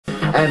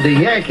and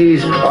the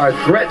Yankees are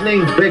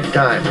threatening big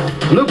time.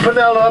 Lou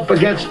Piniella up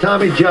against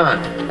Tommy John,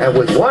 and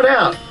with one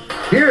out,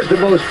 here's the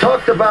most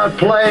talked about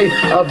play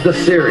of the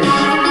series.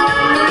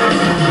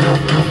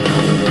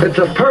 It's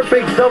a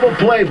perfect double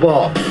play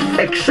ball,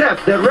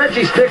 except that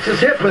Reggie sticks his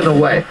hip in the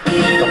way.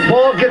 The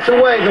ball gets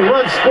away, the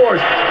run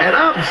scores, and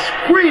I'm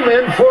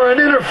screaming for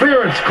an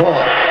interference call.